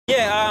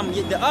Yeah,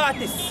 the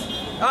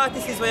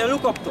artist is where you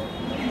look up to.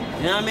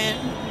 You know what I mean?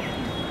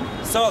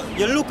 So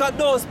you look at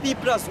those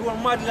people as role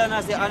model and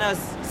as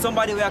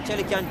somebody who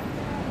actually can,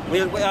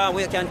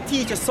 we can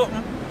teach you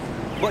something,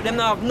 but them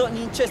not have nothing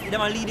interested.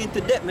 Them are leading to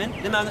death, man.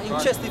 Them are not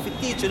interested if you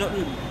teach you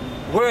nothing.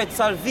 Word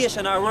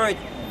salvation or word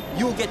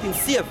you getting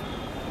saved.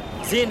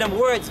 Saying them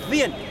words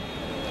vain.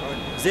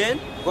 Saying,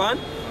 go on.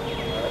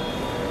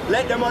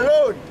 Let them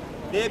alone.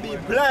 They be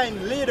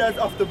blind leaders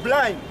of the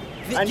blind.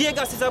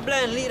 Vegas is a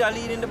blind leader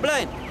leading the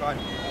blind.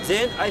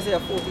 Saying Isaiah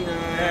 14.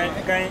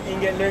 He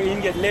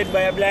get led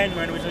by a blind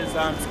man, which is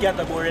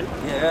Scatterboard.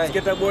 Yeah, right.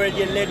 Scatterboard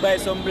get led by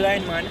some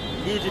blind man,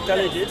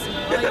 Egyptologist.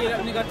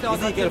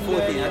 Ezekiel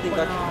 14, I think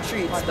that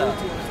treat stuff.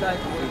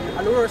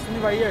 And the worst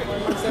thing right here,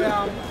 he said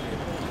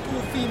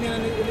two female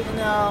in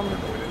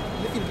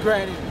the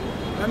grinding.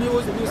 I mean, it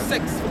was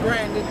sex for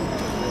grinding.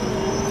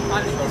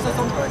 And it's just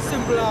some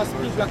simple ass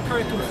people that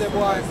carry to say,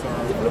 boy,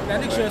 if you look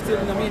at the dictionary still,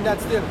 I mean,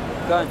 that's still.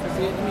 Gone. See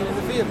what I mean in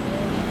the field.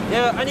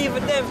 Yeah, and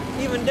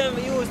even them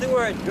use the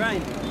word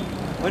grind.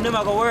 When them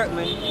I go work,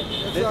 man,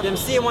 them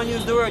same one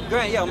use the word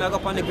grind. Yeah, I'm go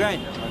up on the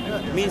grind.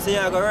 Means say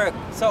I go work.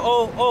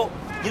 So,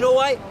 you know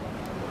why?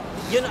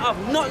 You don't have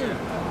nothing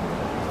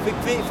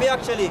if you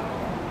actually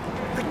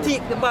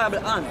critique the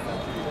Bible on.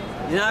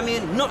 You know what I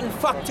mean? Nothing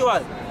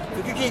factual.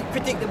 If you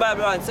critique the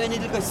Bible on, so you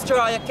need to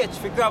straw you catch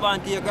if you grab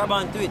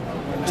onto it.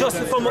 Just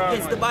to come up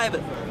against the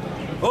Bible.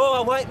 Oh,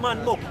 a white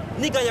man book.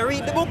 Nigga, you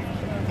read the book,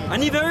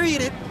 and if you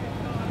read it,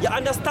 you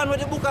understand what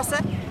the book has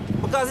said.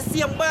 Because the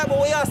same Bible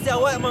where you say a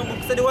white man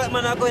book said the white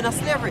man are going to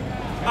slavery.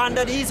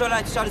 Under the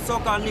Israelites, the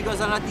so-called Negroes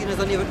and Latinos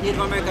and Native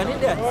American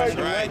Indians. Right.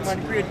 The white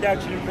man create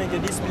doctrine make you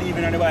disbelieve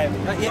in the Bible.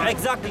 Yeah,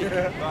 exactly.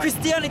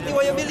 Christianity,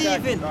 what you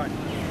believe in.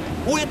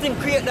 Who you think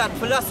create that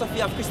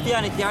philosophy of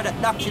Christianity or that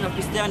doctrine of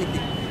Christianity?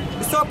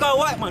 The so-called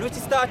white man, which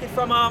started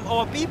from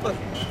our people.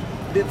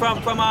 From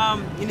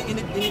in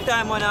the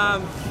time when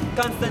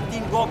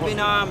Constantine go up in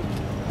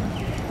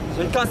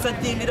when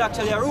Constantine did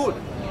actually rule.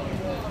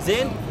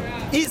 Then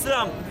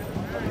Islam,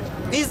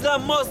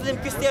 Muslim,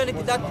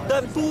 Christianity, that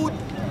two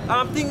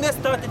thing they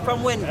started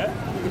from when?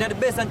 In the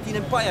Byzantine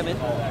Empire, man.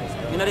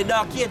 In the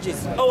Dark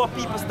Ages. Our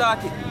people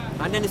started.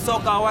 And then the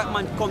so-called white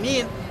man come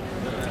in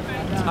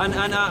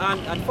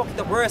and fucked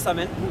up worse,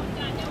 man.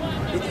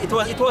 It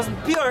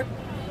wasn't pure.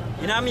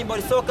 You know what I mean? But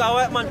the so-called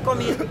white man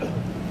come in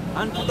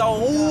and put a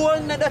whole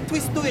another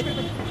twist to it. You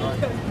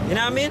know what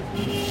I mean?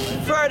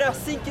 Further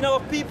sinking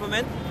our people,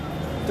 man.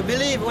 To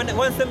believe,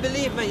 once they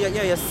believe, man,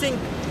 you sink.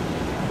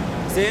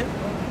 See?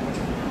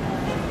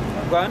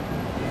 Go on.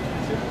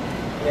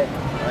 Yeah.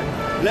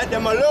 Let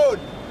them alone.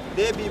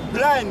 They be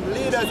blind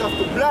leaders of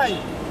the blind.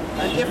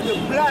 And if the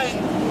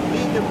blind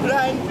lead the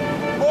blind,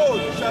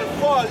 both shall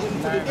fall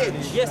into the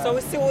ditch. Yes, so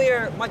we see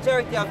where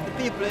majority of the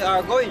people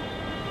are going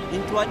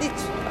into a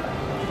ditch.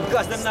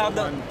 Because they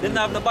don't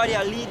have nobody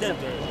to lead them.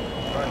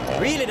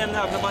 Really, they don't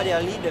have nobody to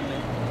lead them,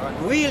 man.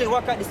 Really,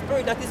 work at the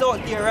spirit that is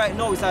out there right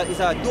now. It's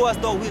a do-as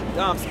thou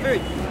will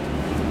spirit.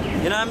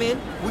 You know what I mean?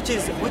 Which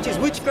is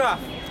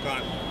witchcraft.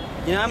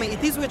 You know what I mean?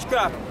 It is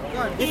witchcraft.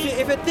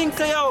 If you think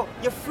say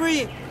you're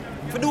free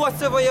to do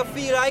whatever you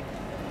feel like,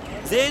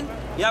 then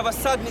you have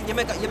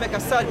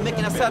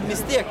making a sad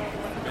mistake.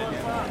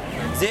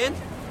 Then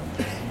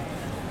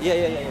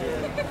yeah.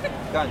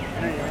 Gone.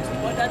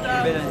 But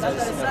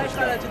that's the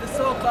psychology the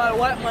so-called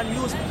white man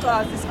used to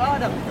cause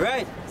disorder.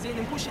 Right. See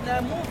them pushing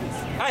their movies.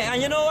 Aye,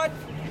 and you know what?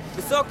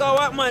 The so-called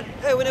white man,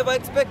 hey, we never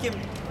expect him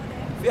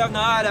if you have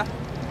no order.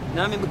 You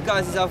know what I mean?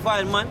 Because he's a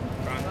vile man.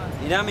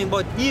 You know what I mean?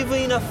 But even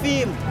in a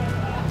film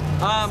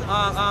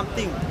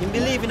thing, he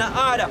believe in an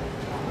order.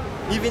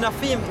 Even in a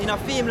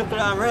film look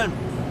realm.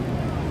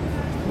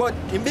 But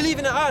he believe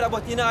in an order,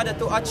 but in order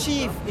to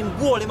achieve him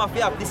goal, he must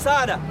have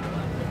disorder.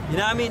 You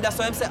know what I mean? That's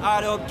why I'm saying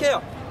order of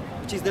chaos,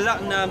 which is the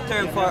Latin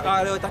term for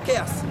order out of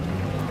chaos.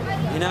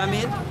 You know what I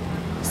mean?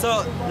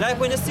 So, like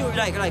when you see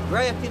like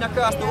rioting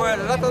across the world,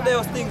 a lot of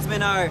those things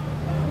men are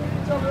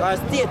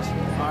staged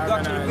to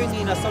actually bring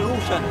in a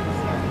solution.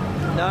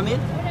 You know what I mean?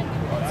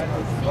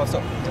 What's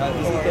up?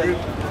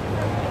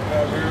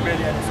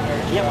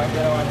 Yeah.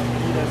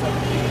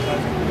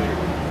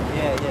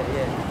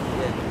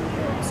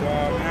 So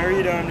I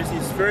read this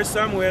is 1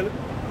 Samuel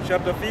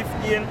chapter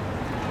 15,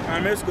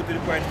 and let's go to the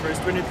point, verse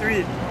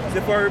 23.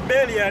 So for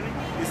rebellion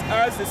is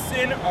as the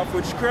sin of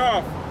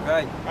witchcraft,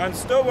 right, and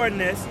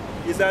stubbornness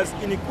is as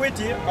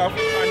iniquity of an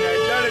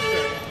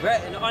idolater.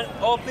 Right, and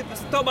all people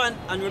stubborn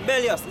and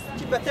rebellious.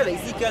 Keep tell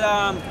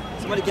Ezekiel,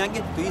 somebody can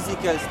get to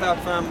Ezekiel, start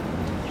from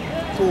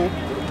 2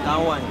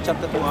 and 1,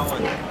 chapter 2 and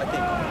 1, I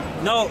think.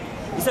 Now,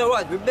 he said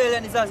what?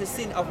 Rebellion is as a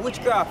sin of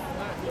witchcraft.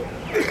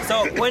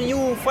 So when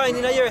you find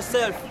in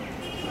yourself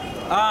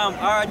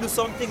or do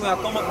something where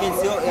come up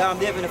against your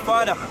Heavenly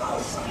Father,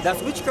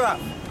 that's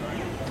witchcraft.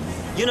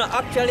 You know,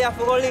 actually have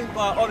to go link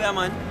over a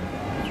man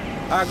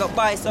or go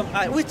buy some,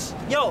 which,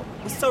 yo,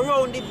 we're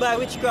surrounded by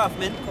witchcraft,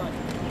 man.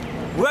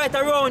 Right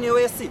around you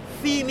where you see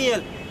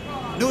female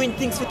doing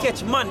things to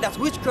catch man, that's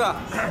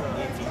witchcraft.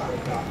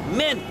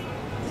 Men,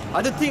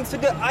 I do things to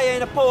get higher in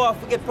the power,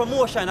 to get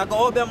promotion, I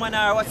go over a man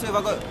or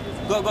whatsoever,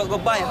 go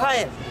buy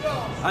higher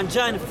and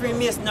join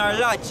Freemason or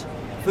Lodge.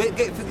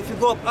 If you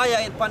go up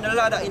higher upon the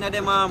ladder in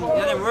them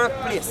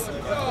workplace.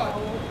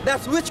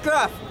 That's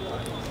witchcraft.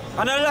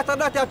 And a lot of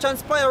that will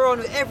transpire around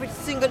you every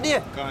single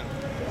day.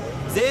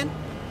 Then,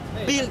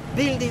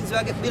 buildings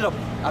will get built up.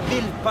 I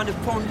build upon the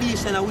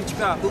foundation of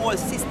witchcraft, the whole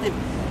system.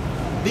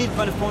 Built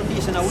upon the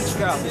foundation of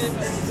witchcraft.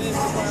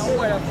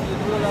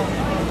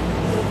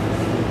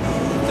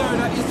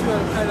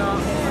 Israel kind of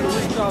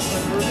witchcraft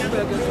and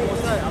rebel against the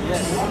Most High.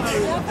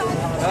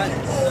 Right.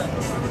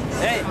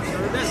 Hey.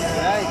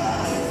 Right.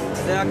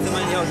 The actor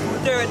man, yo,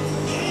 two-thirds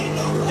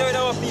of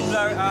our people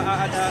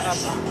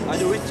are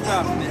the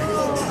witchcraft, man.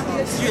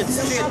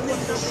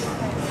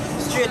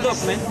 Straight up,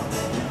 man.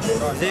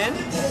 Then,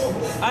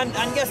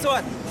 and guess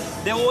what?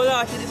 They will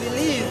actually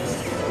believe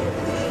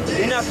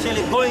in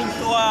actually going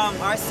to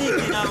or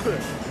seeking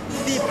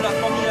people of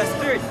familiar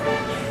spirit,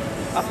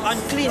 of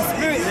unclean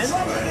spirit, man.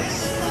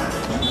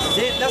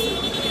 That's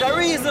the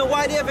reason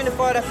why the Heavenly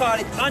Father call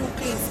it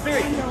unclean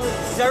spirit.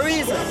 It's a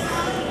reason.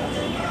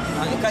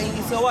 And because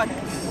you say what?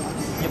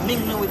 You're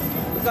mingling with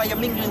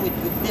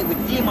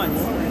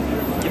demons.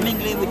 You're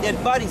mingling with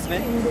dead bodies,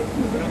 man.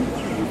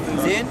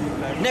 See?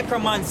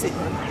 Necromancy.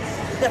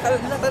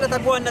 That's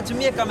going to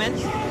Jamaica, man.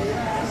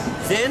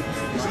 See?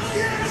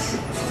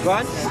 Go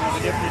on.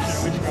 The definition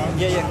of witchcraft.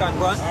 Yeah, can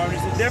go on.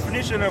 It's the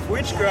definition of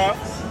witchcraft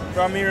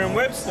from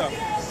Merriam-Webster.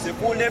 It's the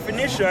full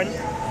definition,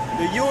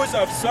 the use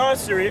of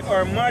sorcery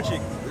or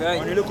magic. Right.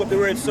 When you look up the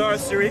word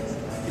sorcery,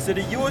 it's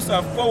the use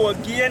of power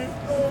gained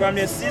from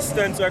the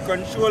assistance or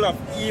control of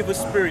evil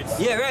spirits.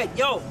 Yeah, right.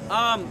 Yo,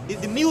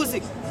 the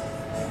music.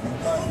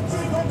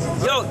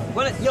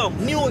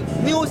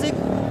 Music,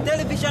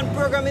 television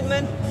programming,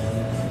 man.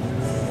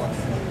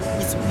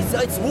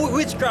 It's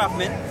witchcraft,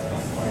 man.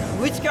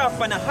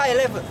 Witchcraft on a high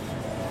level.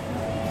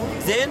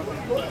 Then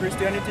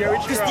Christianity or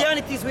witchcraft?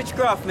 Christianity is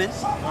witchcraft, man.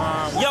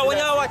 When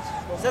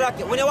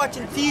you're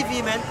watching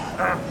TV, man,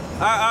 or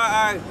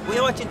when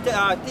you're watching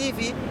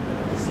TV,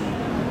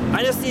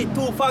 and you see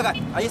two faggot,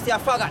 and you see a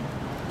faggot,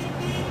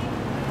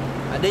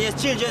 and then your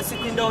children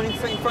sitting down in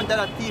front of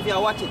that TV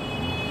and watching.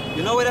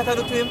 You know what that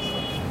do to him?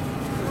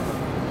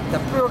 The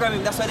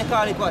programming, that's why they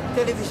call it what?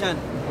 Television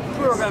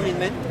programming,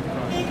 man.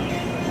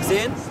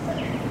 See?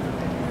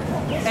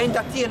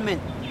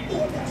 Entertainment.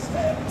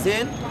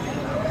 See?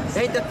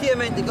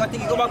 Entertainment, you got to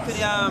go back to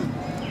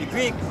the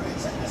Greek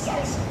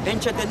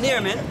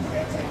entertainment.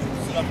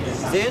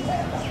 See?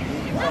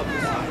 You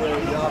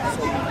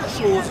have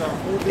shows or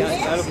movies.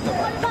 Yeah, look it up.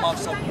 They have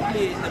some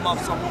play, they have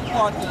some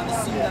party in the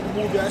scene and the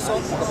movie or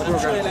something. They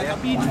show you like a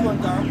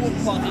beachfront or a boat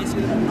party, you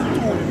see the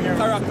two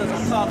characters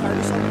and talk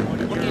or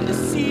something. But in the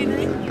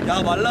scenery, you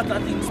have a lot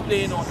of things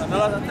playing out, and a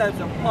lot of times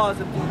they pause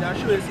the thing and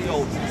show you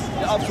out.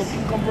 They have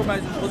some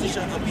compromising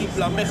positions of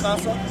people and make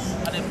also,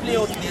 and they play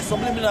out in a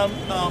subliminal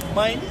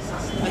mind,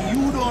 and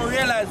you don't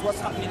realize what's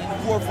happening in the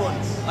forefront.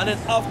 And then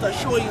after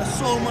showing you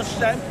so much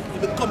time,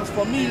 it becomes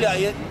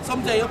familiar.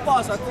 Sometimes you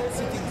pass and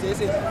see things, they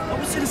say, oh,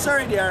 we see this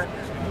already there.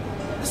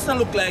 This doesn't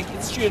look like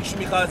it's strange to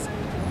me because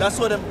that's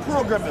what they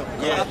program you.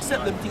 You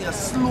accept them things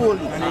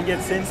slowly. And you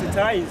get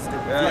sensitized to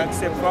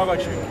accept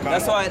poverty.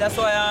 That's why,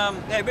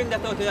 hey, bring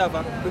that out here,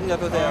 man. Bring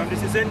that out here.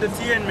 This is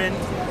entertainment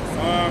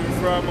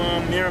from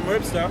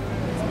Merriam-Webster.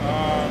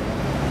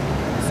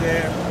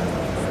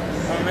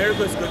 It's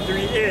America's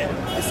 3A.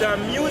 It's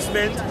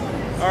amusement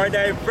or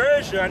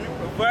diversion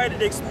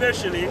provided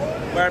especially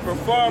by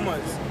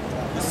performers.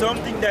 It's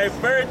something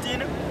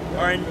diverting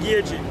or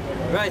engaging.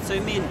 Right, so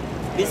you mean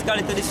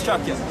basically to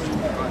distract you.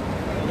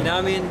 You know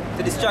what I mean?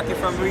 To distract you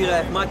from real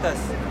life matters.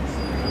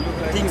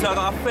 Things are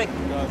gonna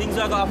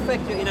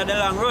affect you in the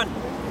long run.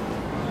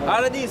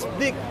 All of these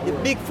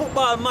big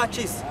football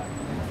matches,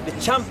 the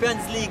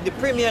Champions League, the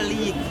Premier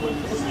League,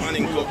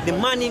 the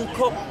Manning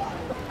Cup,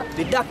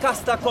 the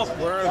DaCosta Cup,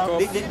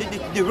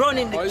 the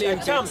running,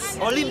 the champs,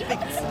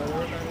 Olympics,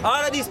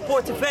 all of these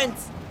sports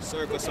events.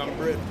 Circus and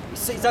bread.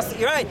 That's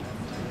right.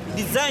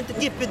 Designed to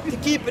keep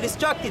it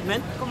distracted,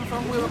 man. Coming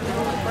from where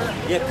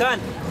You can.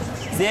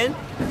 Then,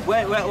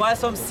 while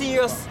some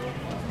serious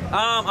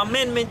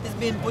amendment is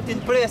being put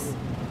in place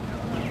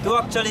to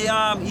actually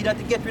either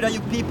to get rid of you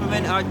people,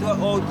 man, or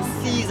to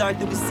seize or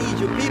to besiege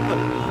you people.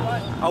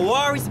 A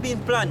war is being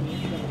planned.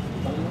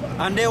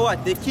 And they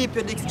what? They keep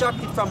you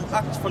distracted from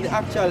the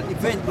actual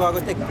event that are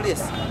going to take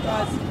place.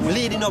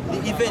 Leading up, the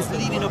events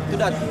leading up to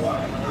that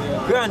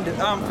grand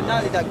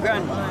finale, that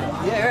grand.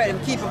 Yeah, right,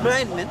 and keep you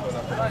blind, man.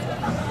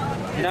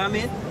 You know what I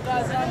mean?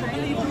 Because I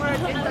believe the word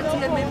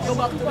entertainment go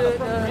back to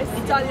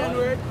the Italian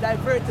word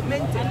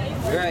divertimento.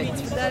 Right. It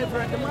means to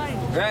divert the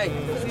mind. Right.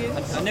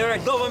 And the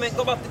word government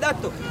go back to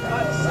that too.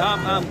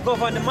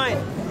 Govern the mind.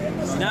 You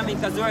know what I mean?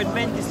 Because the word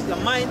ment is the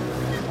mind.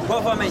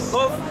 Government,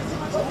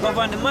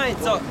 govern the mind.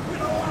 So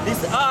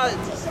this is all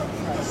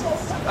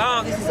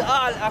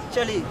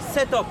actually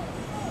set up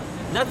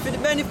not for the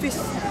benefits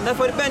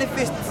of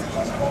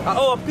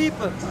our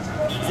people,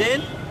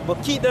 then,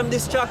 but keep them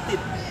distracted.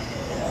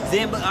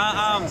 Then,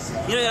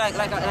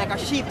 like a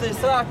sheep to the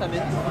slaughter,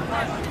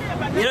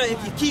 man. You know,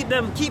 if you keep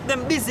them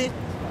busy,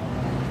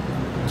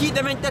 keep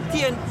them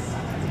entertained,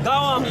 go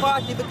on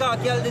party because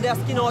girl did their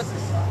skin out.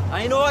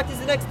 And you know what is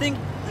the next thing?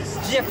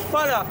 Jake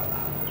Fowler.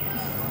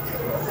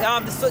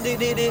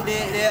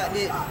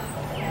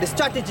 The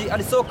strategy of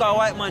the so-called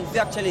white man to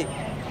actually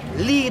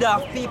lead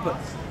off people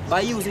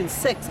by using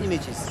sex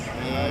images.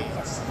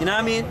 You know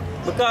what I mean?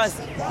 Because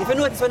if you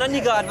notice when a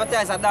nigga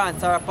advertise a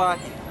dance or a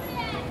party,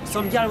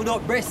 some girl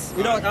without breasts,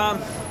 without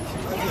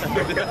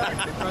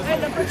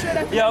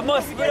yeah,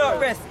 must without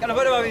breasts, kind of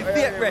whatever with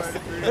fake breasts.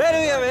 But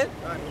anyway,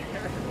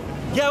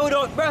 man, girl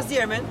without breasts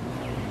here, man.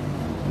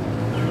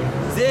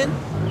 Then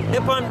they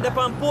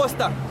on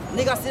poster,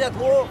 nigga see that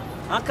oh,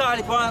 and call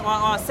it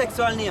one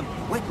sexual name.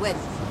 Wet,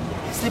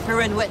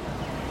 slippery and wet.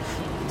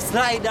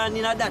 Slide down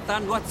in that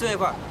and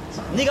whatsoever.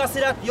 Nigga see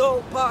that,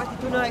 yo, party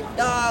tonight,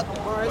 dog.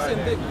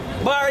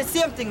 Bar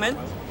same thing, man.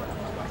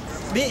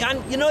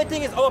 And you know the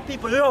thing is, our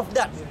people love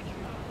that.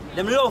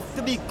 Them love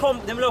to be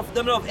them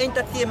love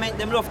entertainment,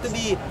 them love to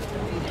be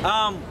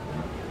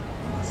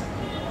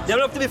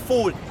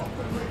fooled.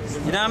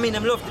 You know what I mean?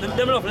 Them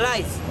love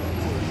lies.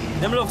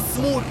 Them love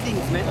smooth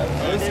things, man.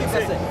 You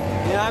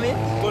know what I mean?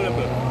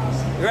 Gullible.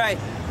 Right.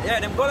 Yeah,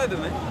 them gullible,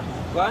 man.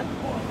 Go on.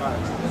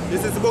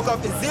 This is the book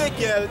of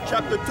Ezekiel,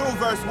 chapter 2,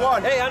 verse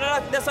 1. Hey, and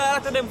that's why a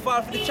lot of them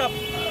fall for the trap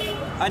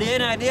at the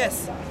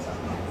NIDS.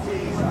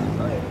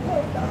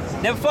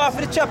 Them fall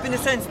for the trap in the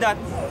sense that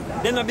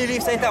they don't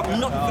believe that it have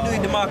nothing to do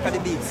with the mark of the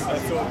beast.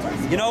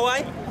 You know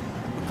why?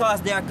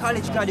 Because they are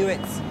college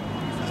graduates.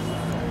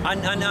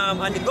 And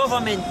the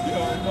government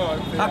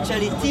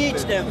actually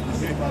teach them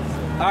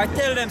or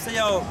tell them, say,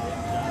 yo,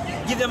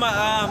 give them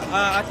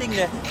a thing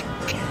there.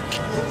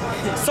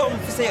 Something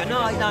to say,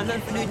 no, it has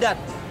nothing to do with that.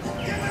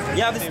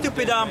 You have the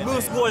stupid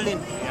Bruce Golding,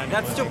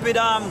 that stupid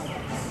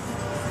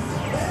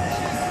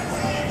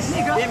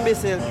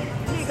imbecile.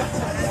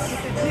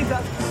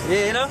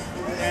 Yeah, you know?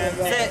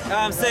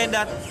 Saying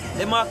that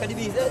the mark of the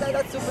beast,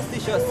 that's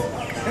superstitious.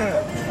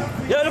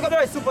 Yeah, look at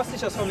very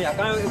superstitious for me. Look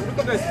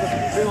at very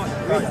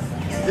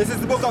superstitious. This is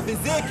the book of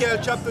Ezekiel,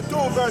 chapter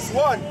 2, verse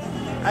 1.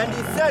 And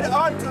he said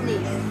unto me,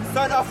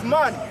 Son of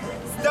man,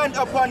 stand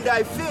upon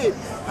thy feet,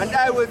 and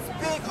I will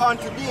speak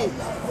unto thee.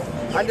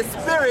 And the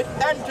Spirit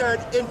entered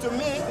into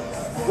me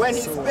when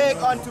he spake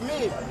unto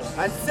me,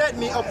 and set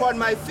me upon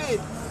my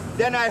feet.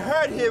 Then I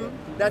heard him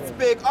that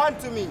spake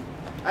unto me.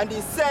 And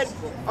he said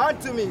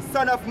unto me,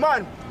 Son of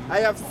man, I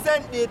have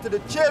sent thee to the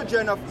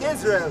children of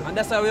Israel. And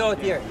that's why we're out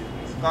here.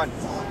 God.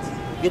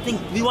 You think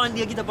we one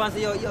day get up and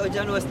say, yo,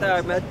 John was star, I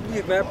read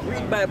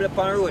Bible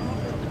upon the road.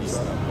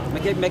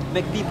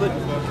 Make people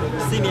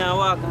see me and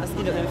walk and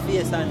skin up their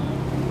face and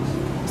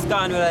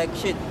scan me like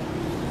shit.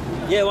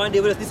 Yeah, one day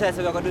we'll just decide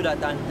we're going to do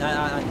that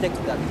and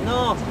text that.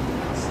 No.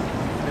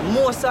 The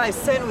Most High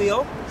send we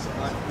out.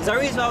 There's a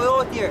reason why we're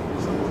out here.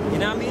 You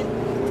know what I mean?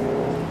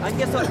 And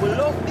guess what? We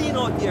love being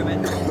out here,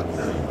 man.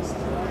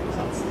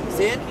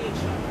 See it?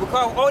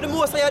 Because how the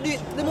Most High do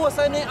it, the Most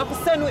High have to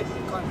send we.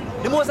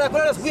 The Most High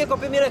could just wake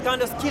up in America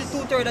and just kill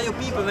 2/3 of your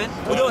people, man.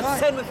 We don't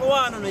send me for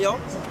one on yo.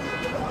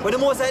 But the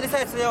Most High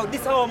decides, yo,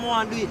 this is how I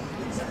want to do it.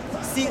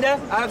 See that?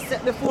 I have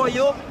set before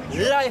you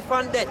life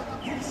and death.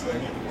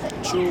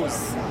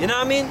 Choose. You know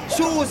what I mean?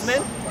 Choose,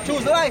 man.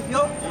 Choose life,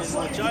 yo.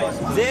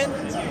 Then,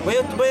 when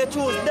you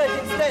choose death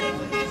instead.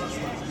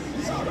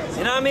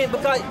 You know what I mean?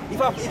 Because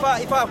if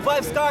I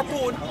Vibes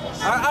cartoon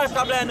or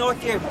Alka Blind out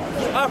here,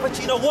 Al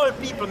Pacino hold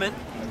people, man.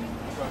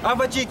 Al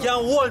Pacino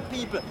can hold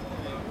people.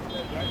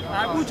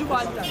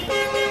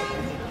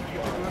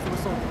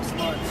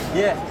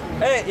 Yeah.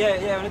 Hey,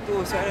 yeah, I'm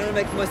too so I don't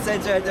make much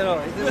sense right now.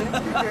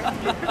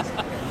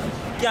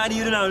 Can't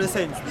even know the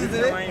sense. You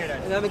see me?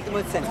 It don't make too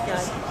much sense.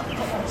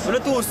 I'm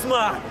not too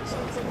smart.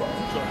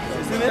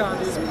 You see me?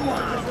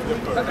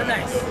 That's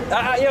nice.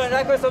 Yeah,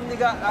 like when some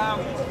nigga,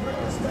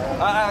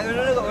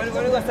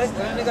 when you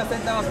go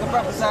send down to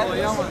prophesy,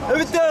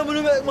 every time when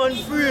you make man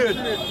afraid.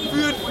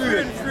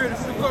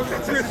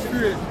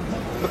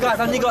 Because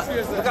a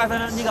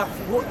nigga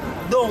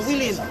don't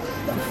willing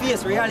to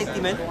face reality,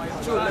 man.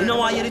 You know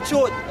why you're the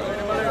truth.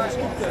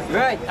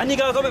 Right? A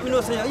nigga come at me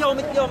and say, yo,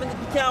 me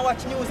can't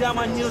watch news, yeah,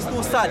 man, news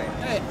too sad.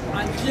 Hey,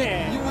 and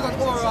you was an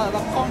overall the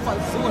comfort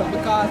zone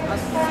because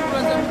as soon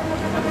as them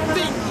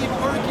think if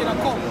hurricane will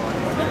come,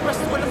 the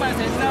person when the man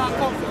says, nah,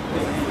 come.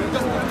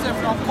 Just put himself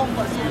in a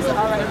comfort zone and say,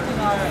 alright, everything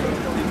alright.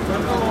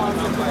 Don't go on,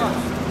 don't go on.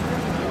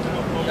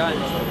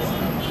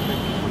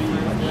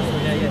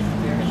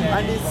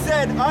 And he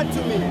said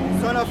unto me,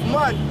 Son of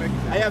man,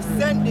 I have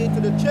sent thee to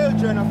the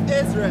children of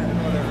Israel,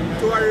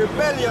 to a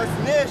rebellious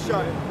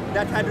nation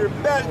that had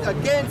rebelled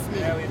against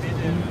me.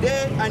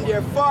 They and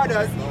their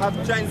fathers have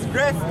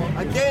transgressed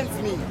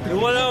against me. You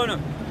want to know?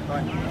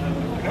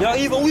 Yo,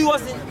 even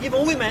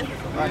women.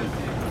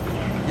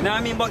 You know what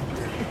I mean? But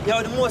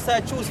yo, the Most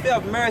I choose to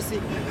have mercy.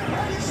 You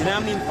know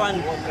what I mean?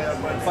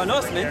 For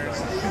us, man.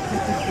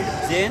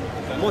 See?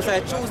 The Most I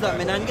choose that,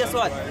 man. And guess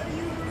what?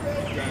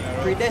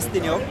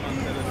 Predestined, yo.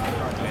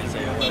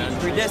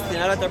 Predestined.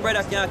 A lot of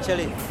brothers can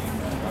actually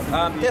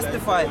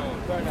testify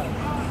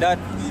that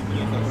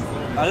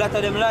a lot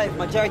of them life,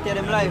 majority of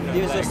them life,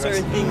 there's just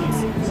certain things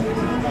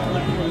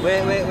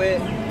where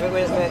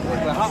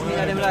we're happening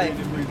in them life,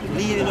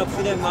 leading up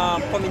to them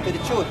coming to the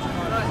truth.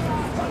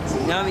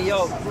 You know what I mean?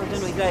 Yo, you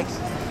know, it's like,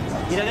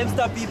 you know, them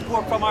stop people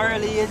poor from an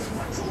early age,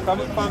 from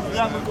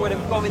long before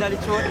them coming to the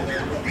truth.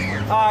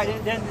 Or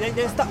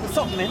then stop with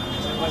something, man.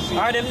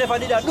 Or them never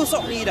did that, do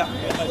something either.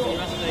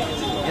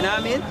 You know what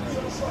I mean?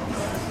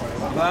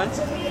 Man.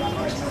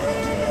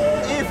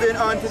 Even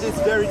unto this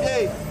very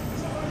day.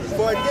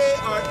 For they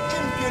are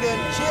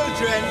impudent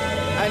children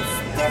and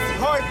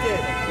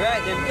stiff-hearted.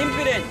 Right, them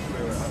impudent.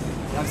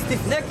 I'm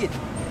stiff-necked.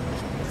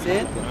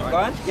 See? Go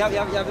on. You have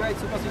the right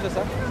superstition,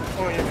 sir?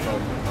 Oh, yeah.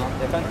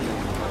 Continue.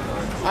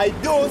 I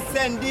do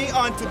send thee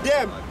unto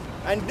them,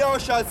 and thou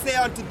shalt say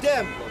unto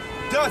them,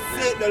 Thus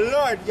saith the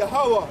Lord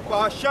Yahweh,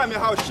 Bahasham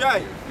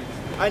Yahushai.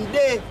 And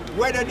they,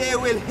 whether they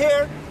will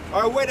hear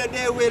or whether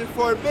they will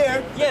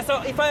forbear. Yeah,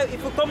 so if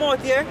we come out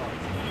here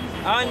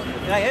and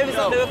like every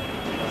Saturday,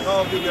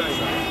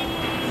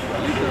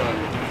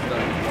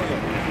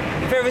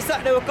 if every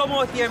Saturday we come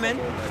out here, man,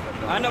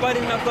 and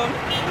nobody not come,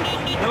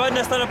 nobody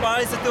not stand up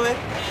and listen to it,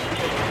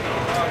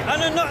 I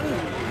know nothing.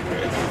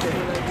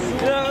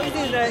 You know, it is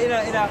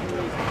in a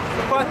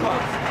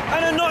podcast. I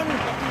know nothing.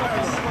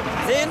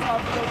 See?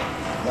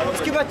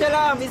 Scripture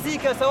tell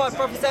Ezekiel, so what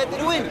prophesied to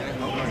the wind.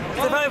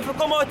 So if we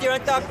come out here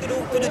and talk to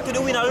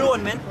the wind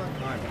alone, man.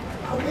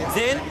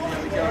 See?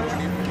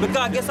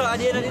 Because guess what, at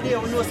the end of the day,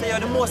 we know say you're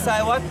the most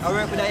high what? I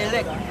work with the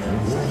elect.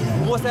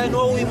 The most high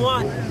know who we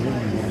want.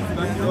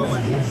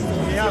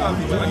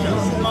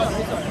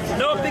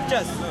 No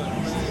pictures.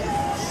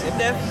 If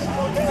they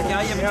can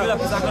hear me fill up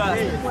this glass.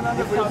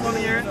 If we come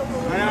here and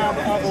have a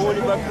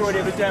holy back road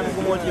every time we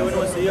come out here, we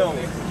don't say, yo,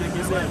 check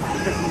yourself.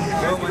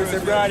 Because the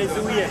broad is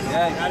the way.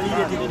 And lead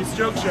it to the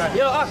destruction.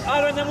 Yo,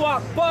 all of them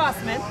walk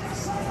past, man.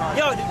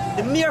 Yo,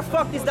 the mere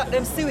fact is that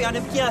them see it and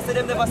them can't say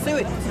them never see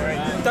it.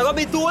 It's going to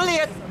be too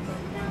late.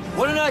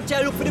 When you try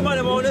to look for the man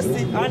I want to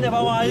see, I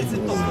never want to listen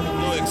to.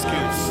 No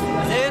excuse.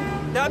 Then,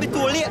 that'll be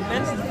too late,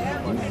 man.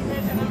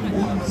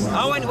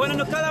 And when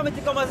the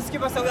calamity comes as a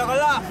skipper, so we're going to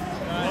laugh.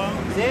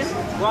 See?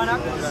 Go on,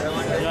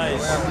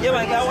 yeah,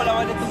 man, get all I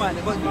want to do, man.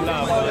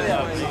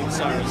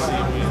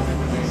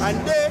 And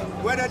they,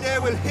 whether they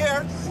will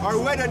hear or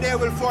whether they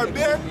will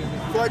forbear,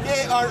 for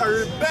they are a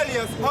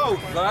rebellious house.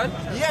 God?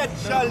 Yet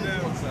shall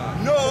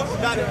know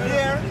that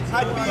there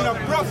had been a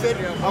prophet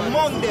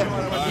among them.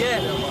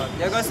 Yeah,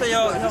 they're going to say,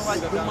 yo, you know what,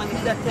 the man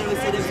did that tell me,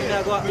 say them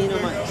people go up in,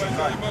 man.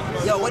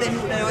 Yo, what they do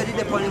there, what they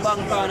did on the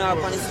bank corner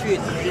up on the street?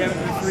 They have to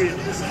be free.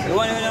 They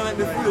want them to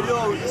be free,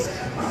 loud.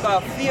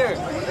 Because fear,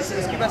 the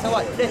scripture say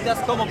what? Death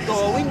just come up to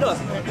our windows.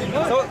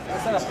 So,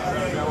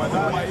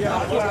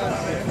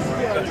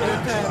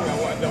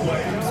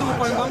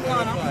 Super in one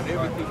corner.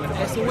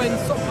 So when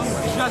something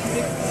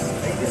drastic,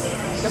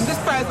 them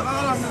despise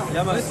all of them.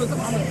 Yeah, man. This was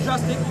something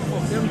drastic.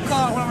 Them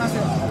call one of them and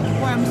say,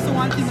 why I'm so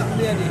one thing up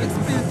there, they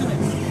explain to me.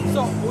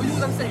 So we use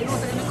them say, you know,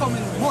 say in the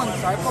coming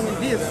months or coming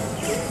days,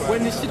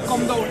 when the shit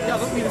come down, you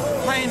have to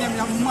find them,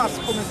 you must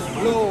come and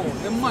say, low,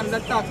 the man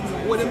that talks to me,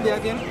 hold them there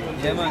again.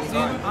 yeah, man.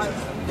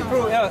 You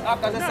prove, yeah,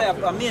 after I say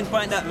a main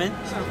point that, man.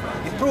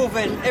 You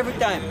proven every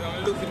time.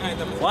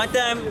 One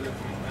time,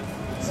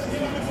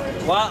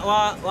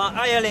 one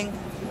Ireland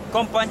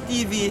come on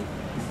TV,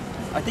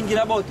 I think in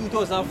about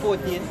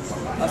 2014.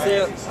 I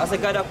say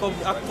God that come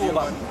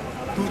October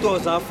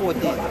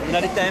 2014, in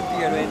the time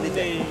period when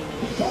they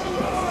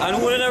and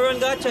who didn't run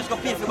that church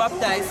compete for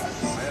baptize,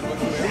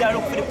 we gotta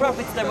look for the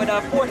prophets that were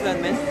in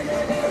Portland, man.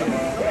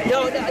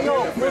 Yo, what do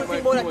you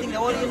think about that thing?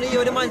 What do you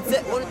hear the man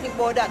say? What do you think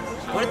about that?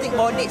 What do you think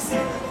about this?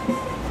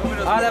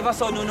 All of a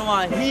sudden, we don't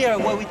want to hear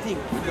what we think.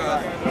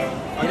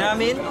 You know what I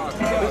mean?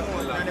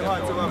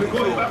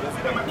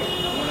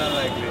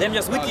 Them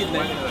just wicked,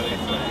 man.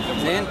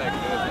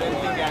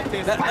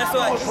 That's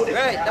why,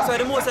 right? That's why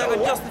the Most High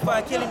will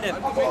justify killing them.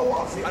 See?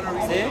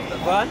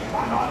 Go on.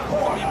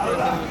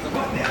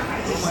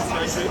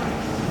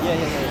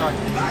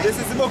 Yeah. This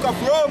is the book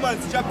of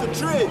Romans, chapter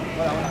 3.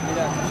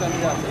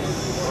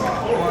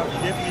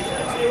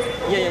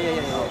 Yeah.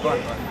 Go on.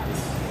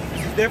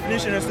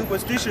 Definition of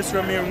superstitious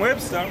from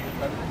Merriam-Webster.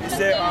 It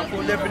says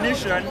for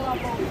definition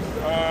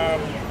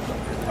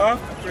of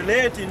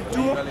relating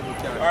to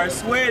or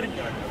swayed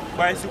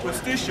by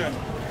superstition.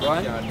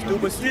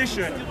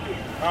 Superstition.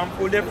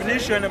 For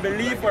definition, a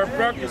belief or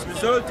practice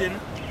resulting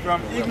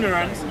from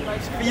ignorance,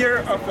 fear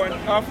of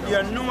the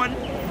unknown,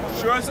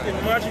 trust in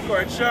magic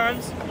or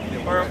chance,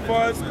 or a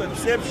false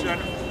conception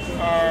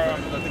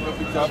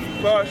of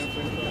false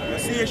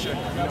association.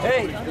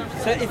 Hey,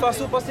 so if it's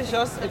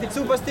superstitious,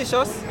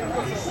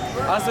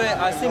 as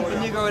a simple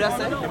Negro would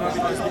say.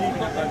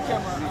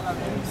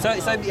 So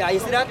you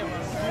see that?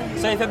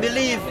 So if you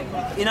believe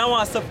in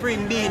our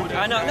supreme being,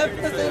 not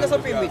the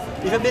supreme being,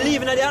 if you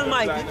believe in the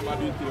Almighty,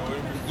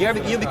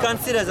 you be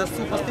considered as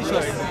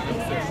superstitious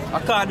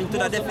according to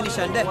the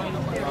definition there.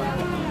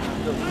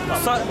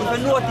 So if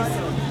you notice,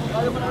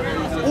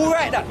 who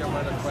write that?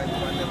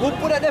 Who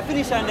put that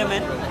definition there,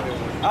 man?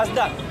 As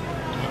that?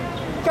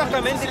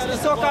 Cracker, man, the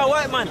so-called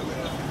white man.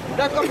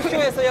 That comes to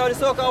show you, so the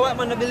so-called white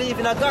man don't believe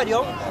in a God,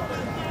 yo.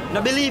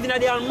 Don't believe in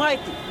the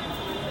Almighty.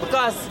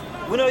 Because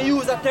We don't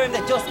use a term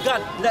that just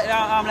God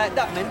like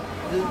that, man.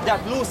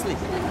 That loosely.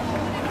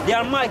 The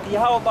Almighty,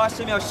 Yahweh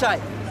Bashem Shai.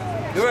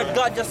 The word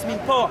God just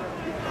means power.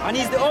 And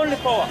He's the only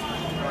power.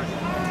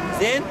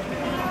 See?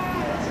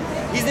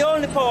 He's the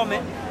only power,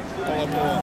 man.